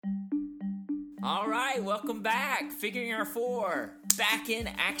All right, welcome back. Figuring Our Four, back in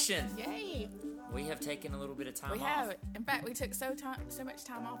action. Yay! We have taken a little bit of time off. We have. In fact, we took so much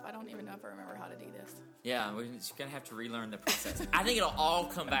time off, I don't even know if I remember how to do this. Yeah, we're just going to have to relearn the process. I think it'll all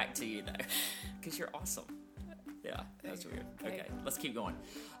come back to you, though, because you're awesome. Yeah, that's weird. Okay, let's keep going.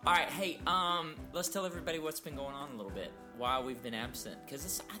 All right, hey, let's tell everybody what's been going on a little bit while we've been absent,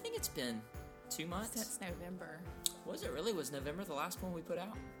 because I think it's been 2 months. Since November. Was it really? Was November the last one we put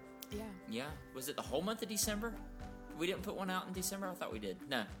out? Yeah. Yeah. Was it the whole month of December? We didn't put one out in December? I thought we did.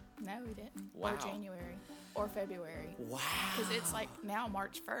 No. No, we didn't. Wow. Or January. Or February. Wow. Because it's like now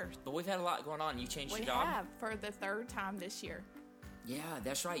March 1st. But we've had a lot going on. You changed We your job? have for the third time this year. Yeah,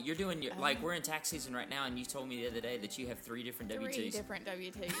 that's right. You're doing your, like, we're in tax season right now, and you told me the other day that you have 3 different W-2s. 3 different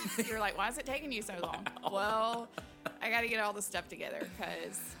W-2s. You're like, why is it taking you so long? Well, I got to get all the stuff together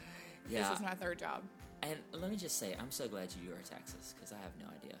because this is my third job. And let me just say, I'm so glad you do our taxes, because I have no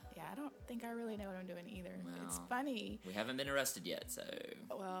idea. Yeah, I don't think I really know what I'm doing either. Well, it's funny. We haven't been arrested yet, so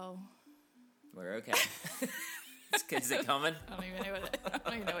Well, we're okay. Is it coming? I don't even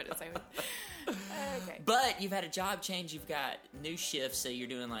know what to say. Okay. But you've had a job change. You've got new shifts, so you're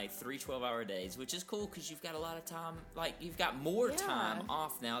doing like 3 12-hour days, which is cool because you've got a lot of time. Like, you've got more time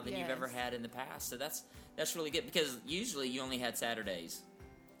off now than you've ever had in the past. So that's really good, because usually you only had Saturdays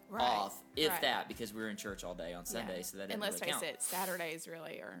off, if that, because we were in church all day on Sunday. Yeah. So that didn't and let's really face count. it, Saturdays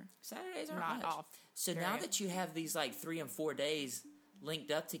really are not much. off. So now that you have these like 3 and 4 days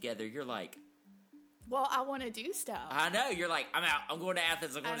linked up together, you're like, well, I want to do stuff. I know. You're like, I'm out. I'm going to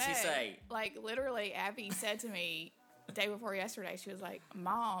Athens. I'm going to see Say. Like, literally, Abby said to me the day before yesterday, she was like,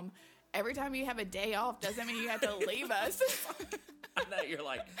 Mom, every time you have a day off doesn't mean you have to leave us. I know. You're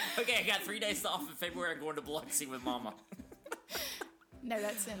like, okay, I got 3 days off in February. I'm going to Biloxi with Mama. No,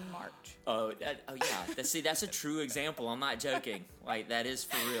 that's in March. Oh yeah. See, that's a true example. I'm not joking. Like, that is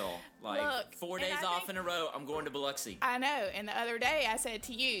for real. Like, look, 4 days off in a row, I'm going to Biloxi. I know. And the other day, I said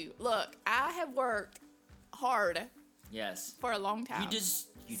to you, look, I have worked hard. Yes. For a long time.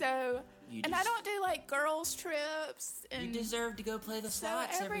 And I don't do like girls' trips. And you deserve to go play the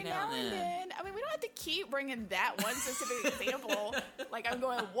slots every now and then. I mean, we don't have to keep bringing that one specific example. Like, I'm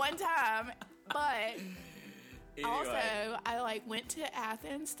going one time, but... Anyway. Also, I went to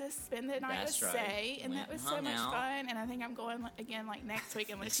Athens to spend the night with Say, and that was so much fun. And I think I'm going again next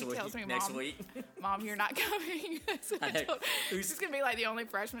week, unless she tells me, Mom, you're not coming. So she's gonna be like the only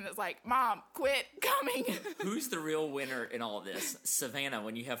freshman that's like, Mom, quit coming. Who's the real winner in all of this? Savannah,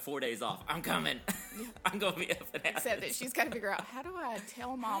 when you have 4 days off, I'm coming. I'm gonna be up in Athens. Except that she's got to figure out, how do I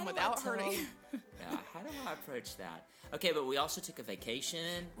tell Mom without hurting? Yeah, how do I approach that? Okay, but we also took a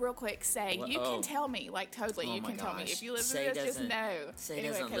vacation. Real quick, Say, you can tell me, like, totally, you can tell me. If you listen to this, just know. Say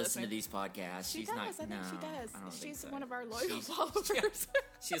doesn't listen to these podcasts. She does. I think she does. She's one of our loyal followers.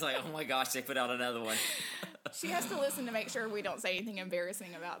 She's like, oh my gosh, they put out another one. She has to listen to make sure we don't say anything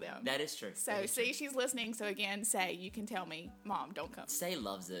embarrassing about them. That is true. So, she's listening. So, again, Say, you can tell me, Mom, don't come. Say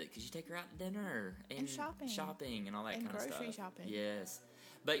loves it because you take her out to dinner and shopping and all that kind of stuff. And grocery shopping. Yes.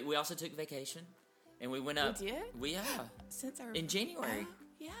 But we also took vacation. And we went up. We did? Since in January.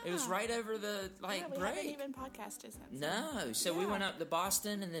 Yeah. It was right over the we break. haven't even podcasted since. No. So we went up to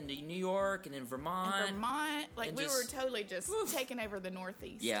Boston and then to New York and then Vermont. Like, we were totally just taking over the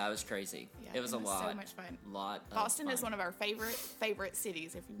Northeast. Yeah, it was crazy. Yeah, it was a lot. So much fun. Boston is one of our favorite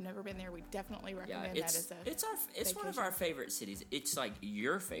cities. If you've never been there, we definitely recommend that as a It's one of our favorite cities. It's like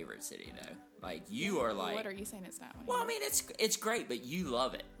your favorite city, though. Like, you are like... What are you saying it's not? Well, I mean, it's great, but you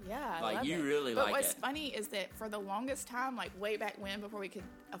love it. Yeah, I like, love you it. really like it. But what's funny is that for the longest time, like way back when, before we could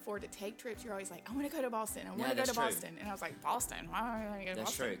afford to take trips, you're always like, I want to go to Boston. I want to go to Boston. And I was like, Boston? Why am I going to go to Boston?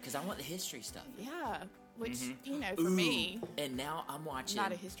 That's true, because I want the history stuff. Yeah, which, for me... And now I'm watching...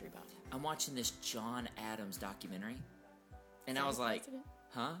 Not a history buff. I'm watching this John Adams documentary. And I was like,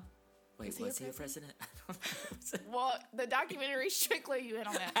 huh? Wait, was he a president? Well, the documentary strictly you in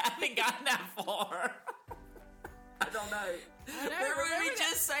on that. I haven't gotten that far. I don't know. Remember we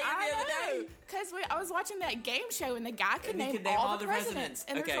just saying the other day? Because I was watching that game show and the guy could name all the presidents.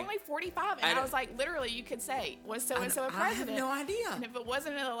 And there's only 45. And I was like, literally, you could say, was so-and-so a president? I have no idea. And if it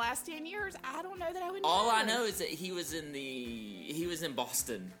wasn't in the last 10 years, I don't know that I would know. All I know is that he was in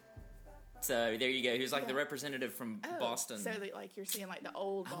Boston. So there you go. He was like the representative from Boston. So like you're seeing like the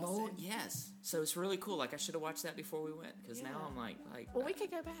old Boston. Old, yes. So it's really cool. Like I should have watched that before we went because now I'm like. Well, we could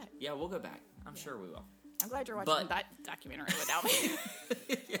go back. Yeah, we'll go back. I'm sure we will. I'm glad you're watching that documentary without me.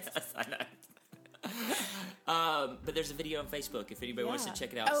 Yes, I know. But there's a video on Facebook if anybody wants to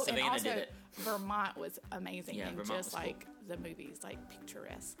check it out. Savannah and also, did it. Vermont was amazing and Vermont just like the movies, like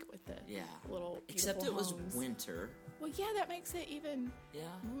picturesque with the little Except it was homes. winter. Well, yeah, that makes it even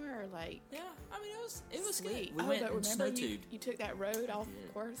more like I mean, it was sweet. Good. We went and snow-tubed. You took that road off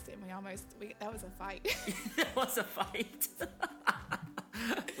course, and that was a fight. That was a fight.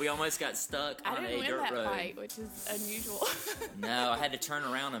 We almost got stuck on a dirt road. I didn't win that fight, which is unusual. No, I had to turn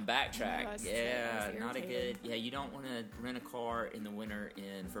around and backtrack. No, not a good. Yeah, you don't want to rent a car in the winter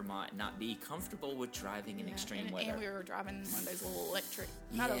in Vermont and not be comfortable with driving in extreme weather. And we were driving one of those little electric,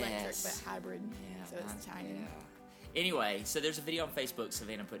 not electric, but hybrid. So it's tiny. Yeah. Anyway, so there's a video on Facebook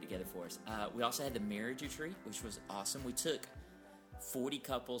Savannah put together for us. We also had the marriage retreat, which was awesome. We took 40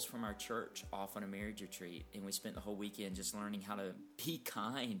 couples from our church off on a marriage retreat, and we spent the whole weekend just learning how to be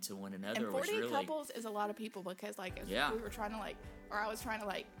kind to one another. And 40 couples is a lot of people because, like, we were trying to, like, or I was trying to,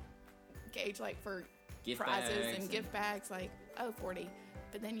 like, gauge, like, for gift prizes and gift bags, like, 40.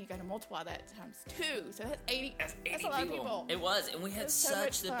 But then you got to multiply that times 2. So that's 80. That's a lot of people. It was, and we had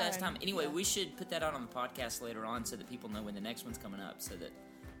such the best time. Anyway, we should put that out on the podcast later on so that people know when the next one's coming up, so that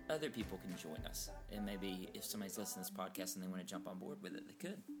other people can join us. And maybe if somebody's listening to this podcast and they want to jump on board with it, they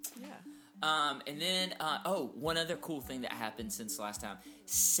could. Yeah. And then, one other cool thing that happened since last time.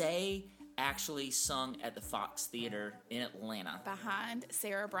 Say actually sung at the Fox Theater in Atlanta. Behind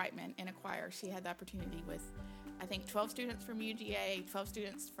Sarah Brightman in a choir. She had the opportunity with, I think, 12 students from UGA, 12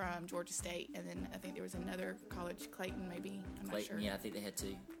 students from Georgia State, and then I think there was another college, Clayton maybe. I'm not sure. Yeah, I think they had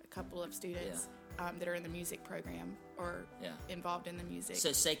 2. A couple of students. Yeah. That are in the music program or involved in the music.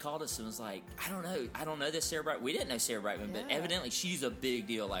 So Say called us and was like, I don't know this Sarah Brightman. We didn't know Sarah Brightman, but evidently she's a big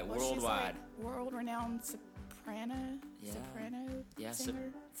deal, like worldwide. She's like world-renowned soprano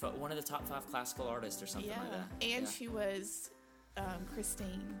singer. One of the top 5 classical artists or something like that. And she was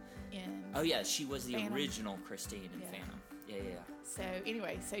Christine in she was the original Christine in Phantom. Yeah. So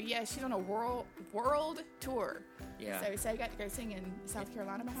anyway, she's on a world tour. Yeah. So Say got to go sing in South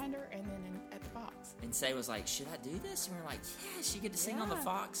Carolina behind her, and then at the Fox. And Say was like, "Should I do this?" And we're like, "Yeah, she get to sing on the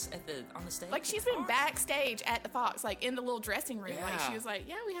Fox on the stage." Like she's been backstage at the Fox, like in the little dressing room. Yeah. Like she was like,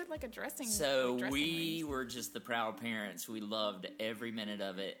 "Yeah, we had like a dressing." So we were just the proud parents. We loved every minute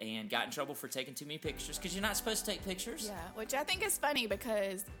of it, and got in trouble for taking too many pictures because you're not supposed to take pictures. Yeah, which I think is funny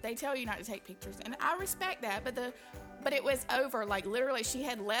because they tell you not to take pictures, and I respect that. But it was over. Like literally, she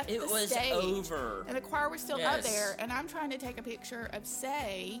had left the stage. It was over, and the choir was still up there. And I'm trying to take a picture of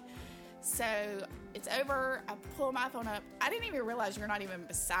Say. So it's over. I pull my phone up. I didn't even realize you're not even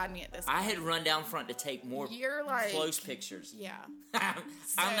beside me at this point. I had run down front to take more close pictures. Yeah.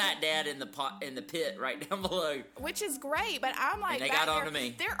 I'm that dad in the pit right down below. Which is great, but I'm like, and they got onto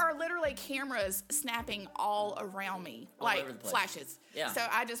me. There are literally cameras snapping all around me, like flashes. Yeah. So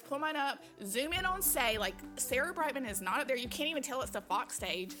I just pull mine up, zoom in on Say, like Sarah Brightman is not up there. You can't even tell it's the Fox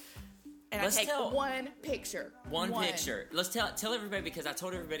stage. And I take one picture. One picture. Let's tell everybody, because I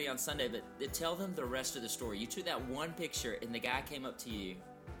told everybody on Sunday, but tell them the rest of the story. You took that one picture, and the guy came up to you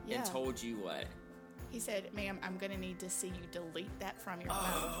and told you what? He said, "Ma'am, I'm going to need to see you delete that from your phone."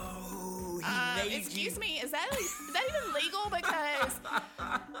 Oh, he made excuse me, is that even legal? Because,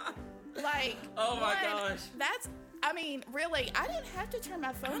 like, oh my gosh, that's. I mean, really, I didn't have to turn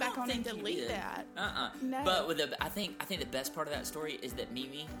my phone back on and delete that. No. But I think the best part of that story is that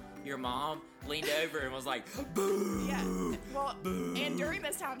Mimi, your mom, leaned over and was like, "Boo!" Yeah. Well, boo. And during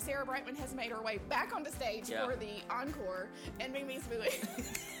this time, Sarah Brightman has made her way back onto stage for the encore, and Mimi's booing.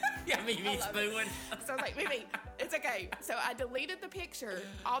 Yeah, Mimi's booing. So I was like, Mimi, it's okay. So I deleted the picture,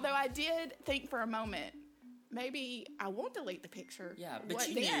 although I did think for a moment, maybe I won't delete the picture. Yeah, but what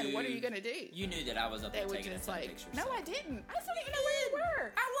are you going to do? You knew that I was up there taking a ton of pictures. No, I didn't. I don't even know where you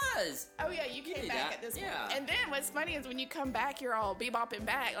were. I was. Oh, yeah, you came back at this point. And then what's funny is when you come back, you're all bebopping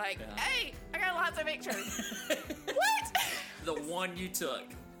back like, hey, I got lots of pictures. What? The one you took.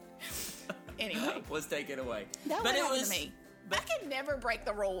 Anyway. Was taken away. That happened to me. I can never break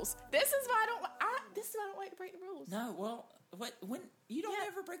the rules. This is why I don't like to break the rules. No, well... When you don't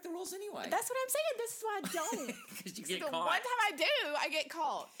ever break the rules anyway. That's what I'm saying. This is why I don't. Because you get caught. One time I do, I get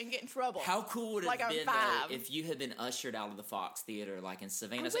caught and get in trouble. How cool would it have been though, if you had been ushered out of the Fox Theater like in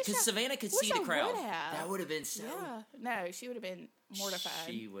Savannah? Because Savannah could see the crowd. That would have been so. Yeah. No, she would have been mortified.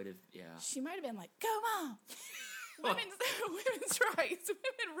 She would have. Yeah. She might have been like, "Go on." Women's rights,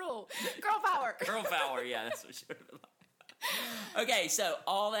 women rule, girl power. Girl power. Yeah, that's what she would have been like. Okay, so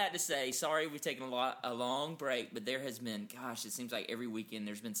all that to say, sorry we've taken a long break, but there has been, gosh, it seems like every weekend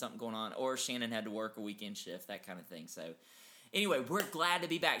there's been something going on, or Shannon had to work a weekend shift, that kind of thing. So anyway, we're glad to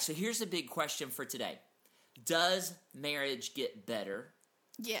be back. So here's the big question for today. Does marriage get better?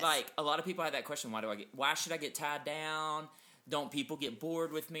 Yes. Like, a lot of people have that question, why should I get tied down? Don't people get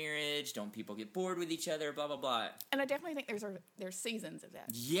bored with marriage? Don't people get bored with each other? Blah, blah, blah. And I definitely think there's seasons of that.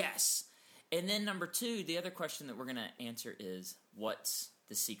 Yes. And then number 2, the other question that we're going to answer is, what's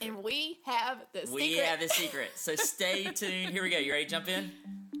the secret? And we have the secret. We have the secret. So stay tuned. Here we go. You ready to jump in?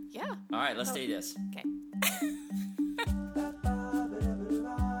 Yeah. All right, let's do this. Okay.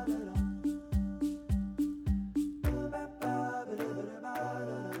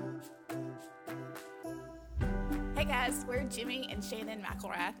 Hey guys, we're Jimmy and Shannon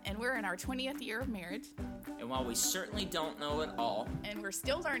McElrath, and we're in our 20th year of marriage. And while we certainly don't know it all, and we're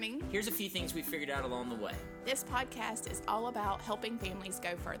still learning, here's a few things we figured out along the way. This podcast is all about helping families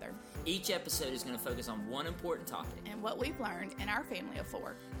go further. Each episode is going to focus on one important topic. And what we've learned in our family of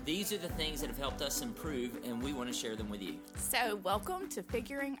 4. These are the things that have helped us improve, and we want to share them with you. So, welcome to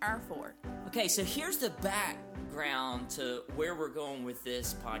Figuring Our 4. Okay, so here's the background to where we're going with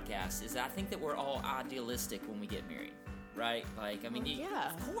this podcast, is I think that we're all idealistic when we get married, right? Like, I mean,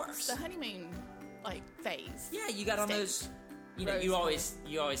 yeah, of course. It's the honeymoon, phase. Yeah, you got on those... You know, you always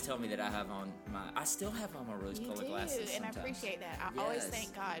tell me that I still have on my rose-colored glasses sometimes. And I appreciate that. I always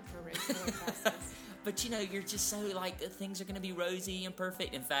thank God for rose-colored glasses. But, you're just so, things are going to be rosy and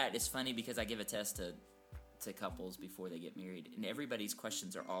perfect. In fact, it's funny because I give a test to couples before they get married, and everybody's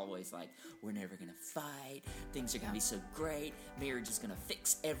questions are always like, we're never going to fight, things are going to be so great, marriage is going to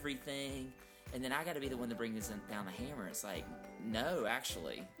fix everything. And then I got to be the one that brings down the hammer. It's like, no,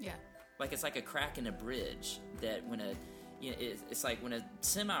 actually. Yeah. It's like a crack in a bridge that it's like when a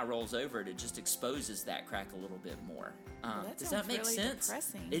semi rolls over it just exposes that crack a little bit more. Does that make really sense?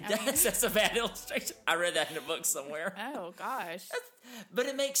 Depressing. It does. That's a bad illustration. I read that in a book somewhere. Oh, gosh. But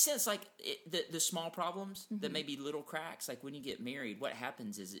it makes sense. The small problems that may be little cracks, like when you get married, what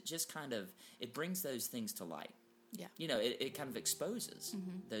happens is it just it brings those things to light. Yeah. It kind of exposes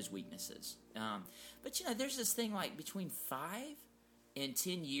those weaknesses. But, there's this thing between 5 and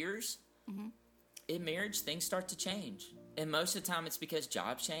 10 years in marriage, things start to change. And most of the time it's because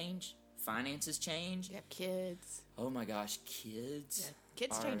jobs change, finances change. You have kids. Oh my gosh, kids. Yeah.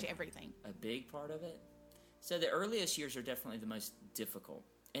 Kids change everything. A big part of it. So the earliest years are definitely the most difficult.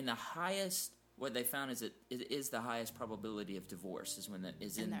 And the highest, what they found is it is the highest probability of divorce is when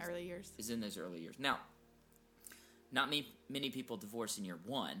in the early years. Is in those early years. Now, not many people divorce in year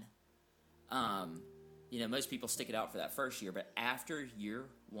 1. Most people stick it out for that first year, but after year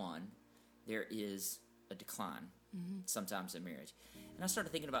 1, there is a decline sometimes in marriage. And I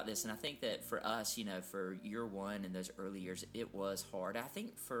started thinking about this, and I think that for us, for year 1 and those early years, it was hard. I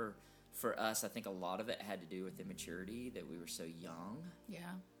think for us, I think a lot of it had to do with immaturity, that we were so young. Yeah.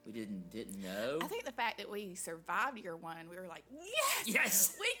 We didn't know. I think the fact that we survived year 1, we were like,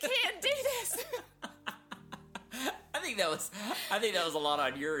 yes, we can do this. I think that was a lot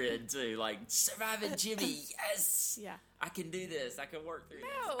on your end too. Surviving Jimmy, yes. Yeah. I can do this. I can work through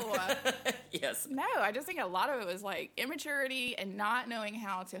this. Yes. No, I just think a lot of it was immaturity and not knowing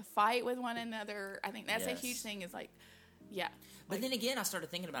how to fight with one another. I think that's a huge thing is yeah. But then again, I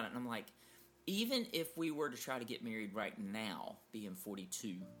started thinking about it and I'm like, even if we were to try to get married right now, being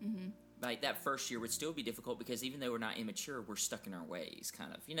 42, that first year would still be difficult because even though we're not immature, we're stuck in our ways,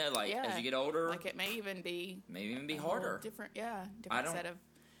 kind of. As you get older, it may even be harder. Different set of.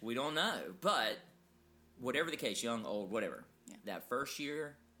 We don't know, but whatever the case, young, old, whatever. Yeah. That first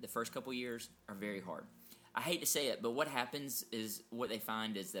year, the first couple years are very hard. I hate to say it, but what happens is what they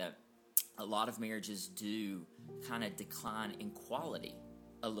find is that a lot of marriages do kind of decline in quality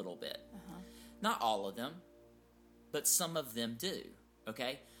a little bit. Not all of them, but some of them do.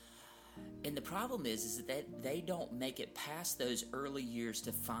 Okay. And the problem is that they don't make it past those early years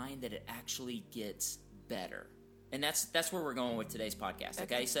to find that it actually gets better. And that's where we're going with today's podcast,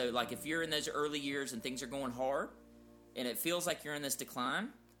 okay? So, if you're in those early years and things are going hard, and it feels like you're in this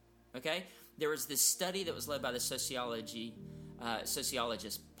decline, okay? There was this study that was led by the sociologist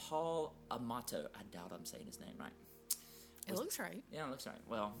Paul Amato. I doubt I'm saying his name right. It looks right. Yeah, it looks right.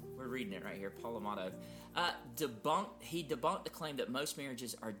 Well, we're reading it right here. Paul Amato. He debunked the claim that most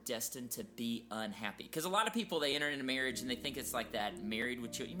marriages are destined to be unhappy. Because a lot of people, they enter into marriage and they think it's like that Married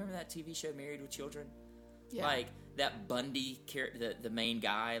with Children. You remember that TV show, Married with Children? Yeah. That Bundy character, the main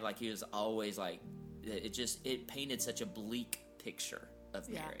guy, he was always it painted such a bleak picture of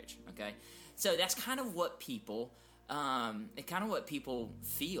marriage. Okay, so that's kind of what people,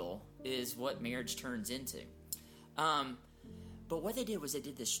 feel is what marriage turns into. But what they did was they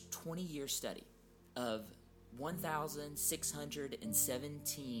did this 20-year study of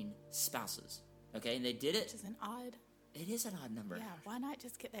 1,617 spouses. Okay, and they did it. Which is an odd. It is an odd number. Yeah, why not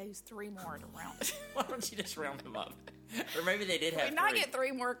just get those 3 more to round it? Why don't you just round them up? Or maybe they did have 3. Not get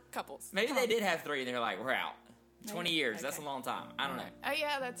 3 more couples. Maybe they did have 3 and they're like, we're out. 20 years, that's a long time. I don't know. Oh,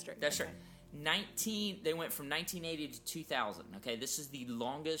 yeah, that's true. That's true. They went from 1980 to 2000. Okay, this is the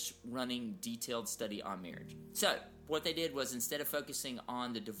longest running detailed study on marriage. So what they did was, instead of focusing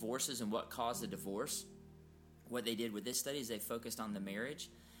on the divorces and what caused the divorce, what they did with this study is they focused on the marriage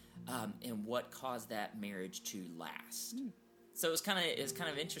and what caused that marriage to last. So it was kind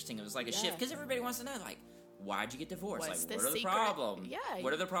of interesting. It was like a shift, because everybody wants to know, like, why'd you get divorced? What's like, what are the problems? Yeah.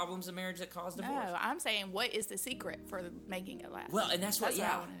 What are the problems in marriage that cause divorce? No, I'm saying, what is the secret for making it last? Well, and that's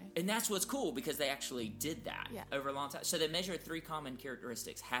and that's what's cool, because they actually did that over a long time. So they measured 3 common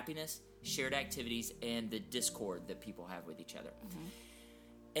characteristics: happiness, shared activities, and the discord that people have with each other.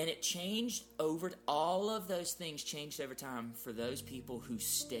 And it changed all of those things changed over time for those people who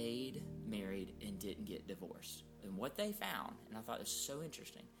stayed married and didn't get divorced. And what they found, and I thought this was so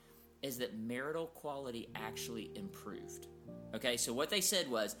interesting, is that marital quality actually improved. Okay, so what they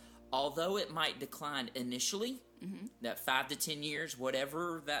said was, although it might decline initially, that 5 to 10 years,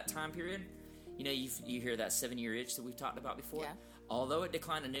 whatever that time period, you hear that 7-year itch that we've talked about before. Yeah. Although it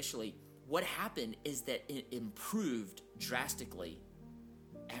declined initially, what happened is that it improved drastically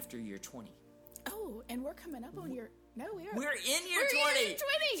after year 20. Oh, and we're coming up on year... No, we're in year 20.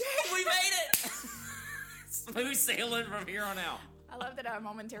 We made it. Smooth sailing from here on out. I love that I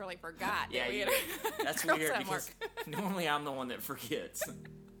momentarily forgot. Yeah, that's weird, because normally I'm the one that forgets.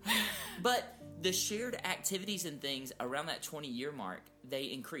 But the shared activities and things around that 20-year mark, they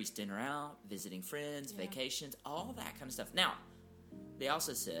increased. Dinner out, visiting friends, vacations, all that kind of stuff. Now, they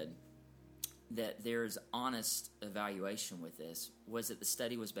also said that there's honest evaluation with this, was that the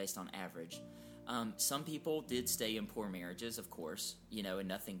study was based on average. Some people did stay in poor marriages, of course, and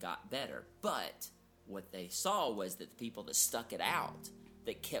nothing got better. But what they saw was that the people that stuck it out,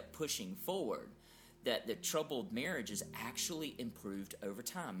 that kept pushing forward, that the troubled marriages actually improved over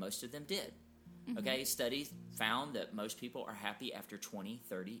time. Most of them did. Okay, studies found that most people are happy after 20,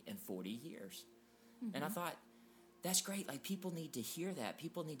 30, and 40 years. And I thought, that's great. Like, people need to hear that.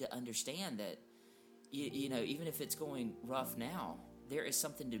 People need to understand that, even if it's going rough now, there is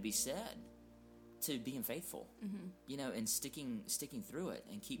something to be said to being faithful, and sticking through it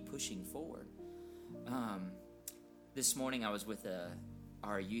and keep pushing forward. This morning I was with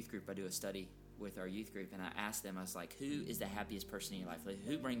our youth group. I do a study with our youth group, and I asked them, I was like, who is the happiest person in your life? Like,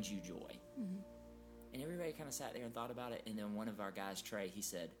 who brings you joy? And everybody kind of sat there and thought about it, and then one of our guys, Trey, he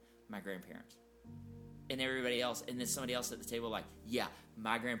said, my grandparents. And everybody else, and then somebody else at the table, like, yeah,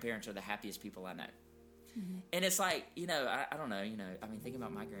 my grandparents are the happiest people I know. And it's like, I don't know, I mean, think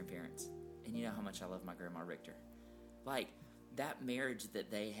about my grandparents, and you know how much I love my grandma Richter. Like, that marriage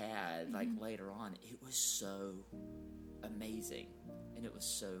that they had, like, later on, it was so amazing, and it was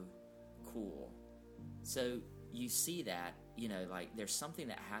so cool. So you see that, like, there's something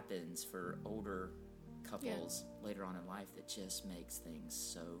that happens for older couples later on in life that just makes things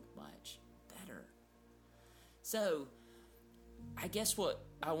so much better. So I guess what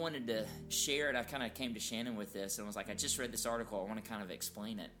I wanted to share, and I kind of came to Shannon with this, and was like, I just read this article, I want to kind of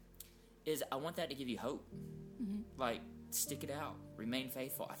explain it, is I want that to give you hope. Like, stick it out, remain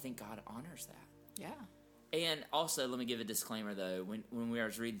faithful. I think God honors that. Yeah. And also, let me give a disclaimer, though. When I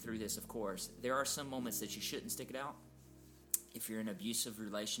was reading through this, of course, there are some moments that you shouldn't stick it out. If you're in an abusive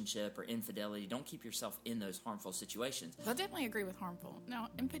relationship or infidelity, don't keep yourself in those harmful situations. I definitely agree with harmful. Now,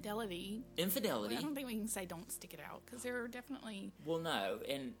 infidelity. I don't think we can say don't stick it out, because there are definitely... Well, no,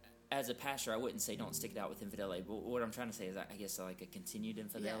 and as a pastor, I wouldn't say don't stick it out with infidelity, but what I'm trying to say is, I guess, like a continued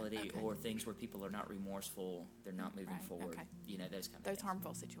infidelity, or things where people are not remorseful, they're not moving forward, those kind of things. Those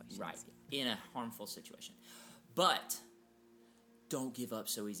harmful situations. Right, in a harmful situation. But don't give up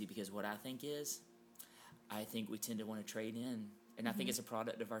so easy, because what I think we tend to want to trade in, and I think it's a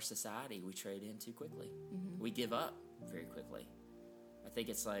product of our society. We trade in too quickly. We give up very quickly. I think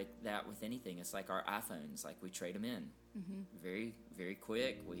it's like that with anything. It's like our iPhones, like we trade them in very, very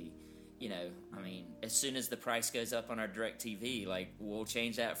quick. We, as soon as the price goes up on our DirecTV, like, we'll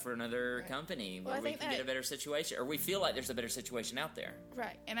change that for another company where we can get a better situation, or we feel like there's a better situation out there.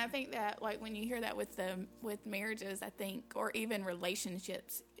 Right. And I think that, like, when you hear that with marriages, I think, or even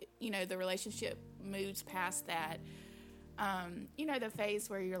relationships, the relationship moves past that, the phase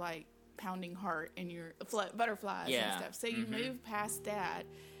where you're like pounding heart and you're butterflies and stuff. So you move past that,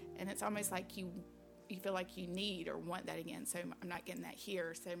 and it's almost like you feel like you need or want that again. So I'm not getting that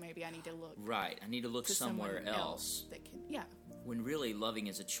here, so maybe I need to look. Right. I need to look somewhere else. That can, When really loving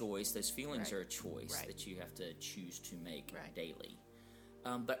is a choice, those feelings are a choice that you have to choose to make daily.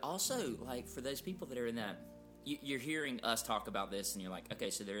 But also, like, for those people that are in that, you're hearing us talk about this, and you're like, okay,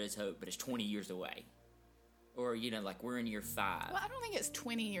 so there is hope, but it's 20 years away. Or, like we're in year 5. Well, I don't think it's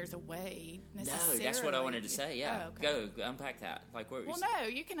 20 years away necessarily. No, that's what I wanted to say, yeah. Oh, okay. Go, unpack that. Like, what well, no,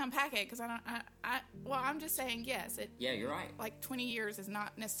 you can unpack it, because I'm just saying, yes. Yeah, you're right. Like, 20 years is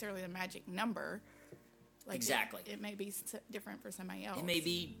not necessarily the magic number. Like, exactly. It may be different for somebody else. It may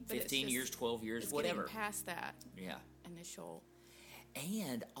be 15 years, 12 years, it's whatever. Getting past that initial.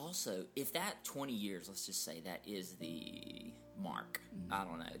 And also, if that 20 years, let's just say that is the mark. Mm-hmm. I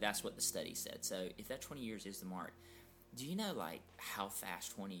don't know. That's what the study said. So if that 20 years is the mark, do you know, like, how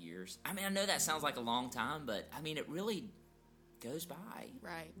fast 20 years? I mean, I know that sounds like a long time, but, I mean, it really goes by.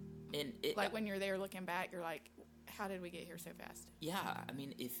 Right. And when you're there looking back, you're like, how did we get here so fast? Yeah. I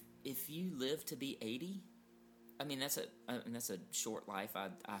mean, if you live to be 80, I mean, that's a short life,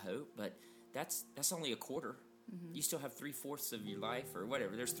 I hope, but that's only a quarter. Mm-hmm. You still have 3/4 of your life, or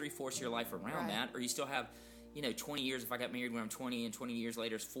whatever. There's 3/4 of your life around that, or you still have, 20 years. If I got married when I'm 20, and 20 years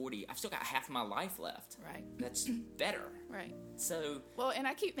later is 40, I've still got half my life left. Right. That's better. Right. So. Well, and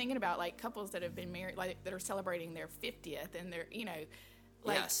I keep thinking about, like, couples that have been married, like, that are celebrating their 50th, and they're,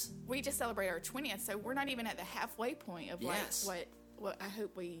 like, yes. We just celebrate our 20th, so we're not even at the halfway point of, yes. like, what I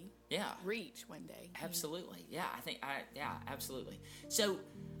hope we reach one day. Absolutely. Yeah, absolutely. So,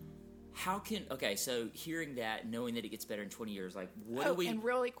 so hearing that, knowing that it gets better in 20 years, like, what do we... and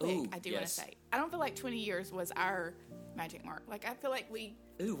really quick, I do want to say, I don't feel like 20 years was our magic mark. Like, I feel like we...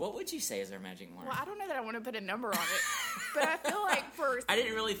 Ooh, what would you say is our magic mark? Well, I don't know that I want to put a number on it, but I feel like I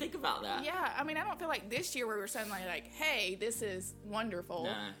didn't really think about that. Yeah, I mean, I don't feel like this year we were suddenly like, hey, this is wonderful.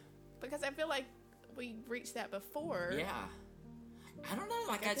 No. Because I feel like we reached that before. Yeah. I don't know,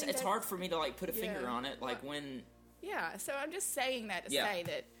 like, it's hard for me to, like, put a finger on it, like, when... Yeah, so I'm just saying that to say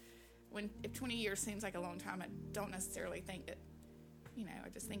that if 20 years seems like a long time, I don't necessarily think that, I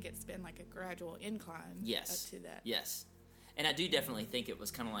just think it's been like a gradual incline up to that. Yes. And I do definitely think it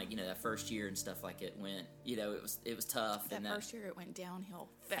was kind of like, that first year and stuff, like, it went, it was tough. That first year it went downhill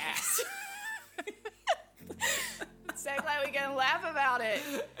fast. So glad we can laugh about it.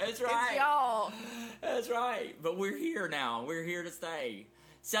 That's right. It's y'all. That's right. But we're here now. We're here to stay.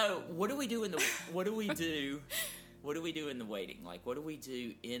 So what do we do in the waiting? Like, what do we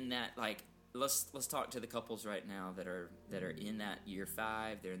do in that? Like, let's talk to the couples right now that are in that year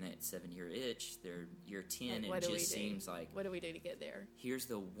 5. They're in that 7-year itch. They're year 10, and it just seems like, what do we do to get there? Here's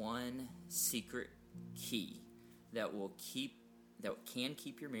the one secret key that can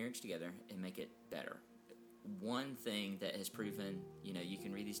keep your marriage together and make it better. One thing that has proven, you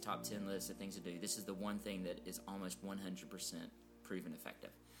can read these top 10 lists of things to do. This is the one thing that is almost 100% proven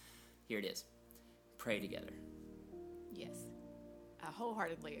effective. Here it is. Pray together. Yes. I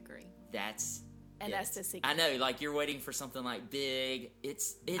wholeheartedly agree. That's the secret. I know, like, you're waiting for something like big.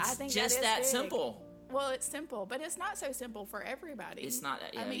 It's just that simple. Well, it's simple, but it's not so simple for everybody. It's not.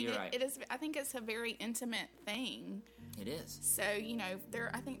 Yeah, you're right. It is. I think it's a very intimate thing. It is. So I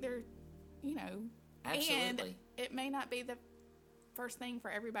think they're, absolutely. And it may not be the first thing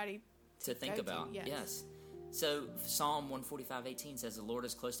for everybody to think about. Yes. So Psalm 145:18 says, "The Lord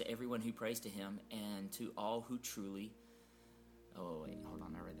is close to everyone who prays to Him, and to all who truly." Oh wait, hold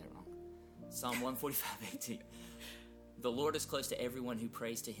on, I read that wrong. Psalm 145:18. "The Lord is close to everyone who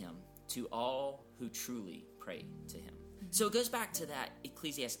prays to Him, to all who truly pray to Him." Mm-hmm. So it goes back to that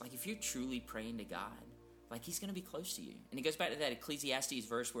Ecclesiastes. Like, if you're truly praying to God, like, He's going to be close to you. And it goes back to that Ecclesiastes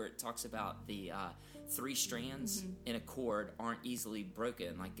verse where it talks about the 3 strands in a cord aren't easily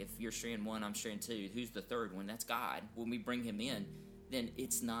broken. Like, if you're strand 1, I'm strand 2, who's the third one? That's God. When we bring Him in, then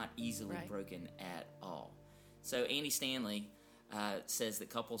it's not easily broken at all. So Andy Stanley says that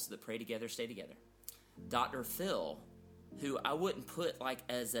couples that pray together stay together. Dr. Phil, who I wouldn't put, like,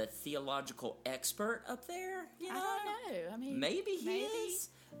 as a theological expert up there, I don't know. I mean, maybe he is.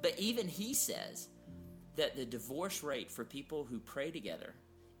 But even he says that the divorce rate for people who pray together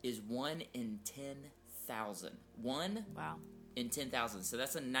is 1 in 10,000. 1 in 10,000. So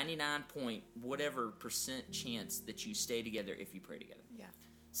that's a 99% chance that you stay together if you pray together. Yeah.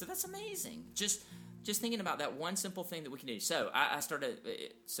 So that's amazing. Just thinking about that one simple thing that we can do. So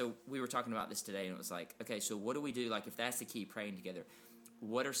so we were talking about this today, and it was like, okay, so what do we do? Like, if that's the key, praying together,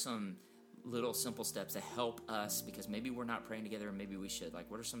 what are some little simple steps to help us? Because maybe we're not praying together, and maybe we should. Like,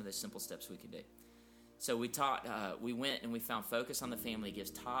 what are some of those simple steps we can do? So we went and we found Focus on the Family gives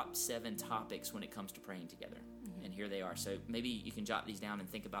top 7 topics when it comes to praying together. Mm-hmm. And here they are. So maybe you can jot these down and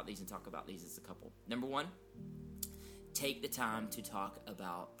think about these and talk about these as a couple. Number 1, take the time to talk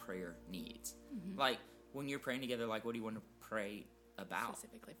about prayer needs. Mm-hmm. Like, when you're praying together, like, what do you want to pray about.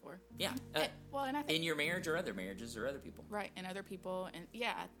 Specifically for. Yeah. And I think in your marriage or other marriages or other people. Right, and other people. And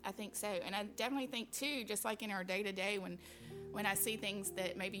yeah, I think so. And I definitely think too, just like in our day-to-day when I see things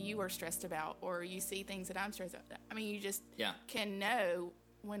that maybe you are stressed about or you see things that I'm stressed about, I mean, you just can know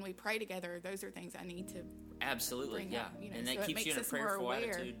when we pray together, those are things I need to absolutely, bring up, and that keeps you in a prayerful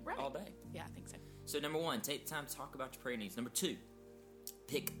attitude all day. Yeah, I think so. So number 1, take the time to talk about your prayer needs. Number 2,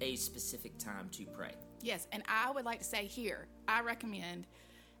 pick a specific time to pray. Yes, and I would like to say here, I recommend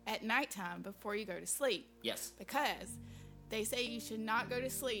at nighttime before you go to sleep. Yes. Because they say you should not go to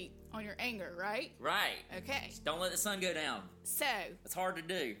sleep on your anger, right? Right. Okay. Just don't let the sun go down. So. It's hard to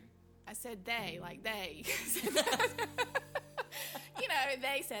do. I said they, like they.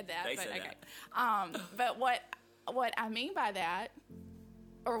 They said that. They but said okay. That. But what I mean by that,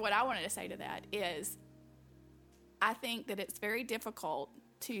 or what I wanted to say to that is, I think that it's very difficult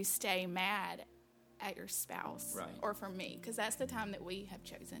to stay mad at your spouse, right. or for me, because that's the time that we have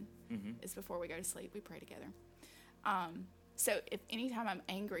chosen, is before we go to sleep, we pray together. So if anytime I'm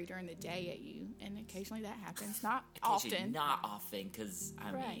angry during the day at you, and occasionally that happens, not often. Not often, because,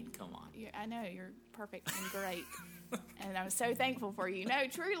 I mean, come on. I know, you're perfect and great, and I'm so thankful for you. No,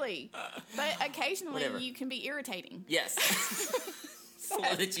 truly. But occasionally you can be irritating. Yes. So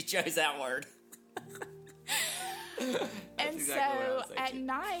that you chose that word. And exactly so at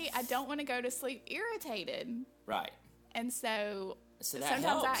night, I don't want to go to sleep irritated. Right. And so sometimes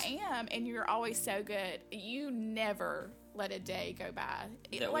helps. I am, and you're always so good. You never let a day go by.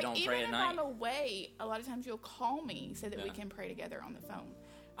 That we don't pray at night. Even if I'm away, a lot of times you'll call me so that we can pray together on the phone.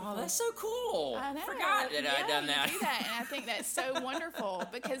 Oh, that's so cool. I know. Forgot that I'd done that. You do that, and I think that's so wonderful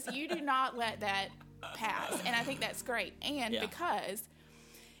because you do not let that pass, and I think that's great. And because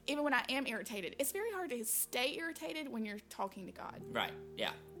even when I am irritated, it's very hard to stay irritated when you're talking to God. Right.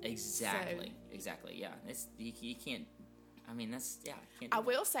 Yeah. Exactly. Exactly. Yeah. It's you can't. I mean, that's Can't I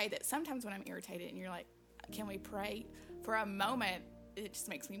will say that sometimes when I'm irritated, and you're like, "Can we pray?" For a moment, it just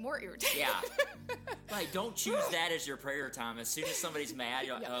makes me more irritated. Yeah. Like, don't choose that as your prayer time. As soon as somebody's mad,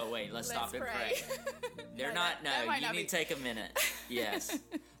 you're like, oh, wait, let's stop and pray. They're you need to take a minute. Yes.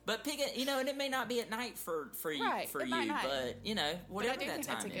 But pick it, and it may not be at night for you, but, whatever but I do that think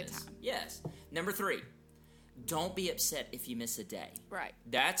time that's a good is. Time. Yes. Number 3, don't be upset if you miss a day. Right.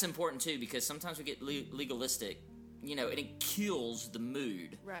 That's important, too, because sometimes we get legalistic, and it kills the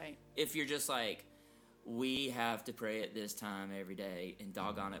mood. Right. If you're just like, we have to pray at this time every day, and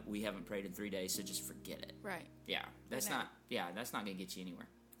doggone it, we haven't prayed in 3 days, so just forget it. Right. Yeah, that's not going to get you anywhere.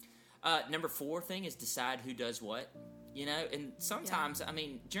 Number 4 thing is decide who does what, and sometimes, I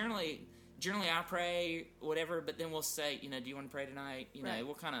mean, generally I pray, whatever, but then we'll say, do you want to pray tonight?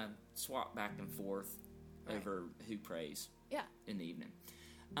 We'll kind of swap back and forth over who prays in the evening.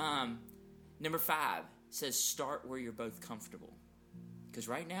 Number 5 says start where you're both comfortable. Because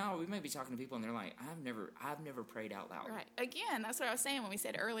right now, we may be talking to people and they're like, I've never prayed out loud. Right. Again, that's what I was saying when we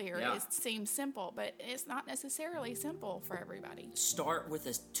said earlier. Yeah. It seems simple, but it's not necessarily simple for everybody. Start with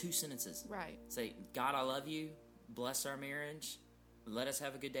 2 sentences. Right. Say, God, I love you. Bless our marriage. Let us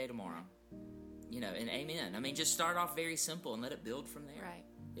have a good day tomorrow. And amen. I mean, just start off very simple and let it build from there. Right.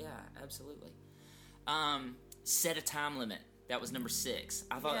 Yeah, absolutely. Set a time limit. That was number 6.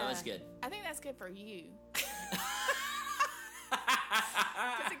 I thought that was good. I think that's good for you.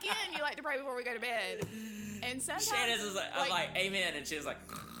 Because again, you like to pray before we go to bed, and sometimes Shannon's is like, I'm like, amen, and she was like,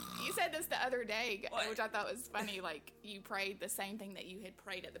 you said this the other day, which I thought was funny. Like, you prayed the same thing that you had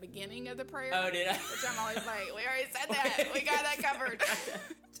prayed at the beginning of the prayer. Oh, did I? Which I'm always like, we already said that. We got that covered.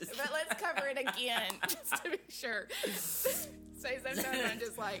 But let's cover it again, just to be sure. So sometimes I'm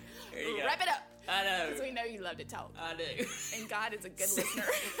just like, wrap it up. I know. Because we know you love to talk. I do. And God is a good listener.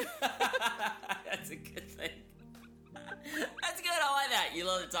 That's a good thing. That's good. I like that. You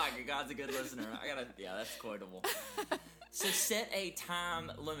love to talk. God's a good listener. That's quotable. So set a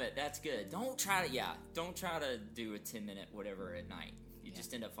time limit. That's good. Don't try to do a 10-minute whatever at night. You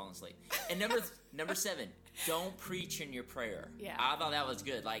just end up falling asleep. And number 7, don't preach in your prayer. Yeah. I thought that was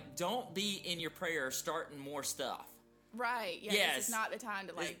good. Like, don't be in your prayer starting more stuff. Right. Yeah. Yes. This is not the time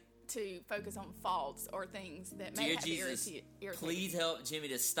to focus on faults or things that may have irritating. Please help Jimmy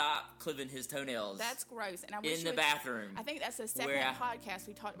to stop clipping his toenails. That's gross. And I wish in the bathroom. I think that's the second podcast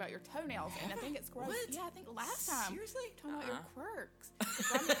we talked about your toenails, and I think it's gross. What? Yeah, I think last time. Seriously? Talking about your quirks. It's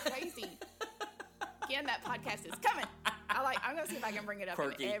driving me crazy. Again, that podcast is coming. I'm going to see if I can bring it up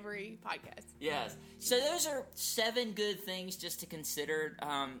in every podcast. Yes. So those are 7 good things just to consider.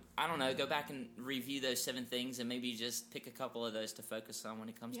 I don't know. Go back and review those 7 things and maybe just pick a couple of those to focus on when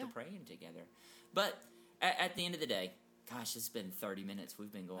it comes to praying together. But at the end of the day, gosh, it's been 30 minutes.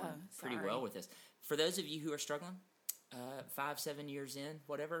 We've been going pretty well with this. For those of you who are struggling, 5-7 years in,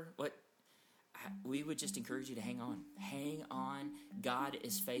 whatever, we would just encourage you to hang on. Hang on. God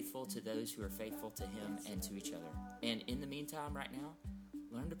is faithful to those who are faithful to Him and to each other. And in the meantime, right now,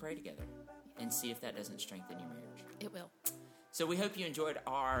 learn to pray together and see if that doesn't strengthen your marriage. It will. So we hope you enjoyed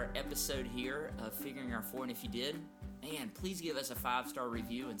our episode here of Figuring Our Four. And if you did, man, please give us a 5-star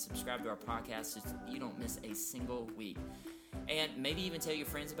review and subscribe to our podcast so you don't miss a single week. And maybe even tell your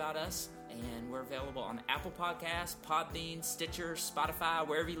friends about us. And we're available on Apple Podcasts, Podbean, Stitcher, Spotify,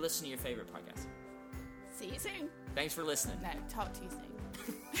 wherever you listen to your favorite podcast. See you soon. Thanks for listening. No, talk to you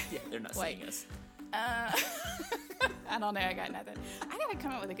soon. Yeah, they're not seeing us. I don't know. I got nothing. I got to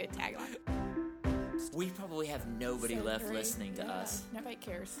come up with a good tagline. We probably have nobody left listening to us. Nobody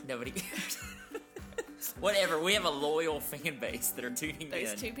cares. Nobody cares. Whatever. We have a loyal fan base that are tuning in.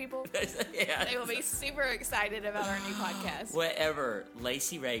 Those 2 people? Yeah. They will be super excited about our new podcast. Whatever.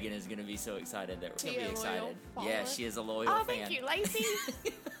 Lacey Reagan is going to be so excited that we're going to be excited. Yeah, she is a loyal fan. Oh, thank you, Lacey.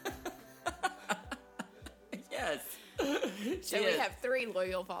 Yes. So we have 3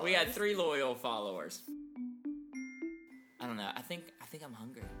 loyal followers. We had 3 loyal followers. I don't know. I think I'm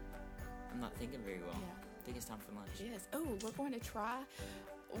hungry. I'm not thinking very well. Yeah. I think it's time for lunch. Yes. Oh, we're going to try.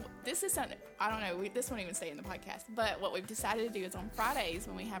 This is something, I don't know, this won't even stay in the podcast, but what we've decided to do is on Fridays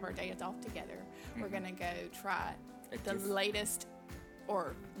when we have our days off together, we're going to go try the latest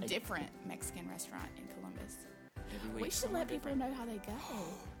or different Mexican restaurant in Columbus. We should let people know how they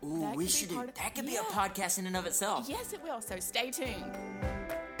go. Ooh, we should. That could be a podcast in and of itself. Yes, it will. So stay tuned.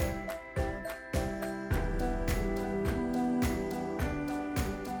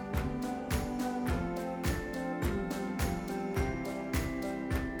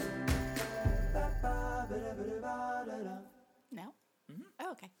 No? Mm-hmm.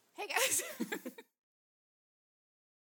 Oh, okay. Hey, guys.